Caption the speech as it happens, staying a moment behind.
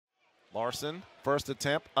Larson, first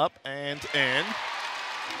attempt, up and in.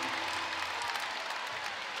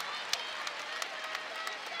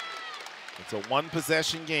 It's a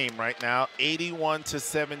one-possession game right now,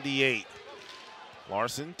 81-78.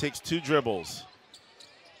 Larson takes 2 dribbles.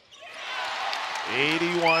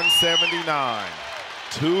 81-79.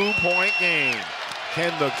 2-point game.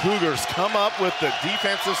 Can the Cougars come up with the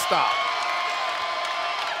defensive stop?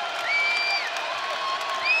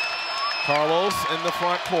 Carlos in the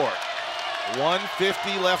front court.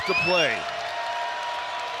 1:50 left to play.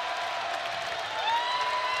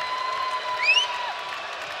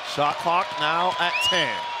 Shot clock now at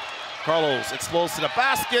 10. Carlos explodes to the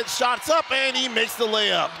basket, shots up, and he makes the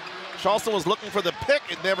layup. Charleston was looking for the pick,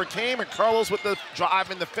 it never came, and Carlos with the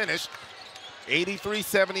drive and the finish.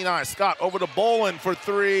 83-79. Scott over to Bolin for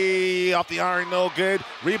 3, off the iron, no good.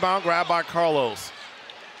 Rebound grabbed by Carlos.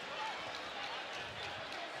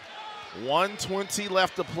 1:20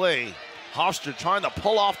 left to play. Hofstra trying to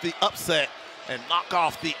pull off the upset and knock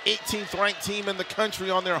off the 18th ranked team in the country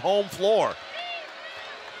on their home floor.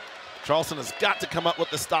 Charleston has got to come up with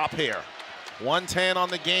the stop here. 1:10 on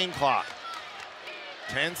the game clock.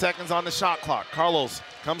 10 seconds on the shot clock. Carlos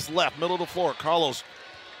comes left, middle of the floor. Carlos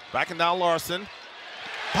backing down Larson.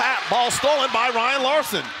 Ball stolen by Ryan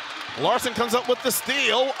Larson. Larson comes up with the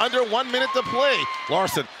steal, under 1 minute to play.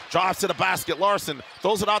 Larson drives to the basket. Larson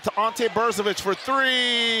throws it out to Ante Berzovic for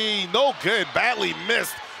 3. No good, badly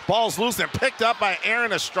missed. Ball's loose and picked up by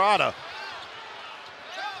Aaron Estrada.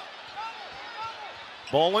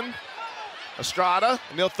 Bolin, Estrada,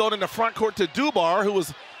 and they'll throw it in the front court to Dubar, who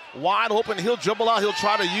was wide open. He'll dribble out, he'll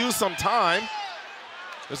try to use some time.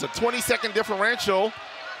 There's a 20-second differential.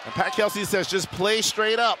 And Pat Kelsey says, just play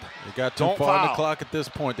straight up. They got too far on the clock at this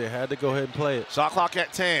point. They had to go ahead and play it. Shot clock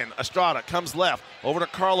at 10. Estrada comes left, over to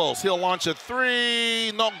Carlos. He'll launch a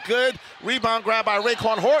 3, no good. Rebound grab by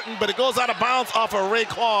Raekwon Horton, but it goes out of bounds off of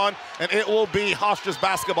Raekwon, and it will be Hofstra's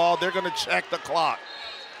basketball. They're gonna check the clock.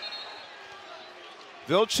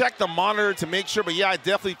 They'll check the monitor to make sure, but yeah, I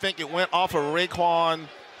definitely think it went off of Raekwon,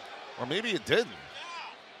 or maybe it didn't.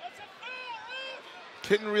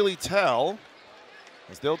 Couldn't really tell.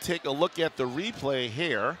 As they'll take a look at the replay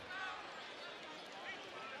here.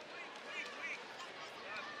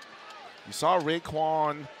 You saw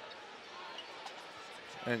Raekwon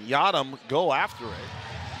and Yadam go after it.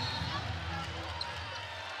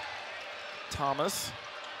 Thomas,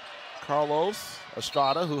 Carlos,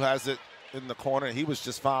 Estrada, who has it in the corner. He was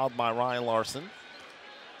just fouled by Ryan Larson.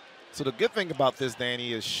 So the good thing about this,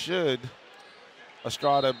 Danny, is should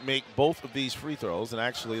Estrada make both of these free throws, and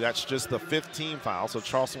actually that's just the 15 foul, so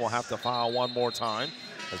Charleston will have to foul one more time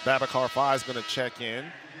as Babacar 5 is going to check in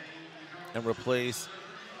and replace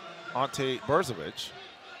Ante Berzovic.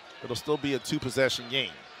 It'll still be a 2-possession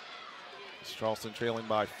game. It's Charleston trailing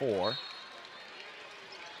by 4.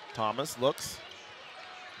 Thomas looks.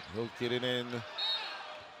 He'll get it in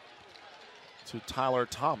to Tyler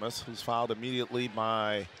Thomas, who's fouled immediately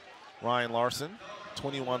by Ryan Larson.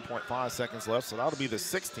 21.5 seconds left, so that'll be the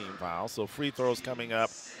 16th foul. So free throws coming up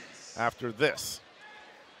after this.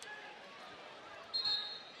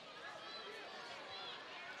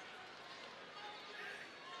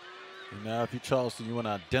 And now if you're Charleston, you want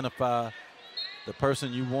to identify the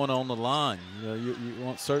person you want on the line. You know, you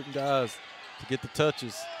want certain guys to get the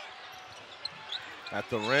touches. At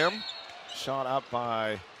the rim, shot out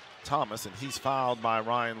by Thomas, and he's fouled by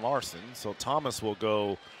Ryan Larson. So Thomas will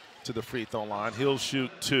go to the free throw line. He'll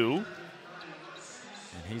shoot 2. And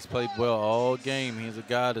he's played well all game. He's a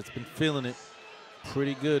guy that's been feeling it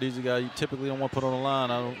pretty good. He's a guy you typically don't want to put on the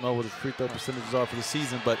line. I don't know what his free throw percentages are for the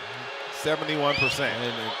season, but 71%.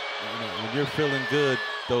 And when you're feeling good,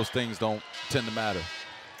 those things don't tend to matter.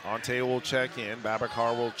 Ante will check in.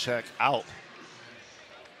 Babacar will check out.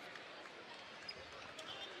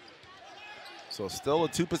 So still a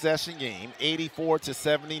 2-possession game,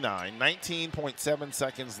 84-79, 19.7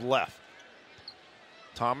 seconds left.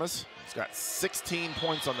 Thomas has got 16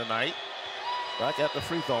 points on the night. Back at the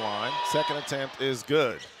free throw line. Second attempt is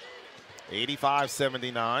good.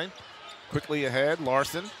 85-79. Quickly ahead,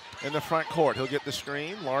 Larson in the front court. He'll get the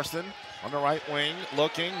screen. Larson on the right wing,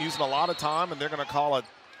 looking, using a lot of time, and they're going to call a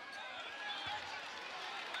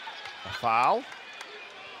foul.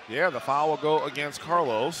 Yeah, the foul will go against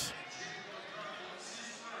Carlos.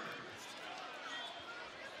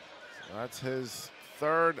 That's his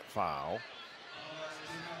 3rd foul.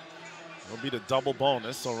 It'll be the double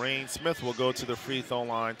bonus, so Rain Smith will go to the free throw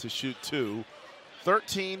line to shoot 2.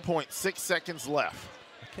 13.6 seconds left.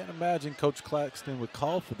 I can't imagine Coach Claxton would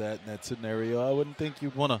call for that in that scenario. I wouldn't think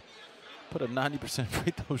you'd want to put a 90%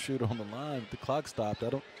 free throw shooter on the line if the clock stopped. I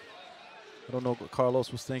don't I don't know what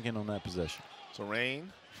Carlos was thinking on that possession. So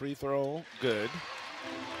Rain, free throw, good.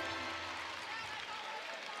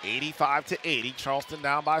 85-80, Charleston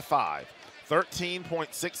down by 5.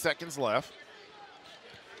 13.6 seconds left.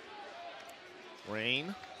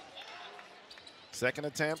 Rain, second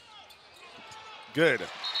attempt, good.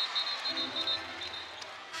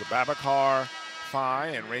 So Babacar, Phi,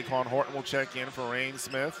 and Raekwon Horton will check in for Rain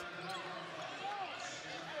Smith.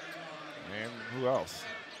 And who else?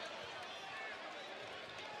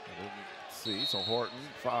 I didn't see. So Horton,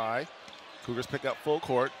 Phi. Cougars pick up full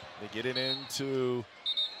court. They get it into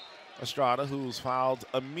Estrada, who's fouled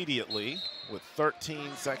immediately with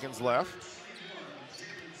 13 seconds left.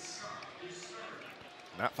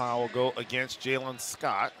 And that foul will go against Jalen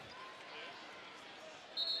Scott.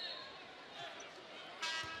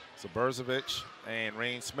 So Berzovic and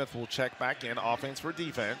Rain Smith will check back in, offense for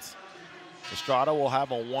defense. Estrada will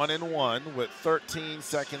have a 1-and-1 with 13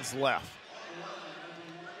 seconds left.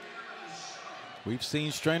 We've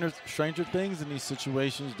seen stranger things in these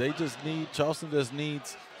situations. Charleston just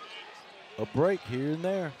needs a break here and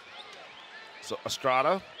there. So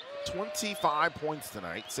Estrada, 25 points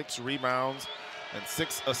tonight, 6 rebounds and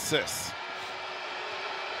 6 assists.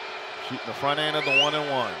 Shooting the front end of the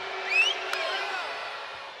 1-and-1.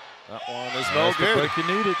 That one is no good. Break you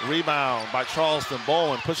needed. Rebound by Charleston.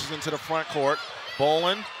 Bolin pushes into the front court.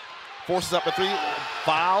 Bolin forces up a 3.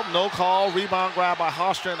 Foul, no call. Rebound grab by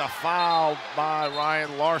Hofstra and a foul by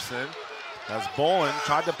Ryan Larson. As Bolin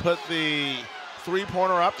tried to put the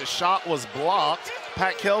three-pointer up, the shot was blocked.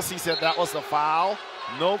 Pat Kelsey said that was the foul.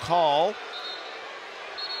 No call.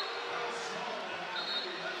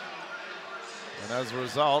 And as a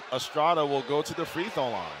result, Estrada will go to the free throw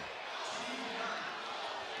line.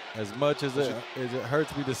 As much as it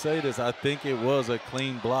hurts me to say this, I think it was a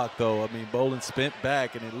clean block, though. I mean, Bolin spent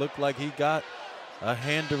back, and it looked like he got a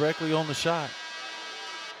hand directly on the shot.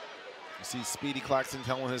 You see Speedy Claxton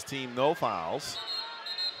telling his team no fouls.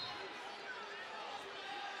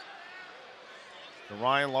 And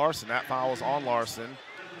Ryan Larson, that foul was on Larson.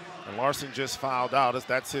 And Larson just fouled out.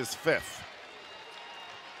 That's his 5th.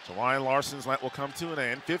 So Ryan Larson's night will come to an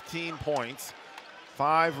end. 15 points.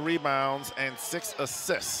 5 rebounds and 6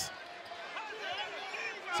 assists.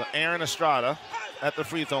 So Aaron Estrada at the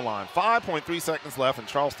free throw line. 5.3 seconds left and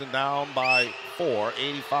Charleston down by 4,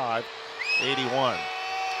 85-81.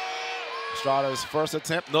 Estrada's first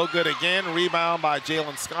attempt, no good again. Rebound by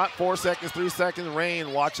Jalen Scott. 4 seconds, 3 seconds.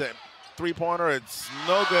 Rain, watch it. Three-pointer, it's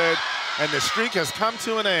no good. And the streak has come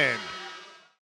to an end.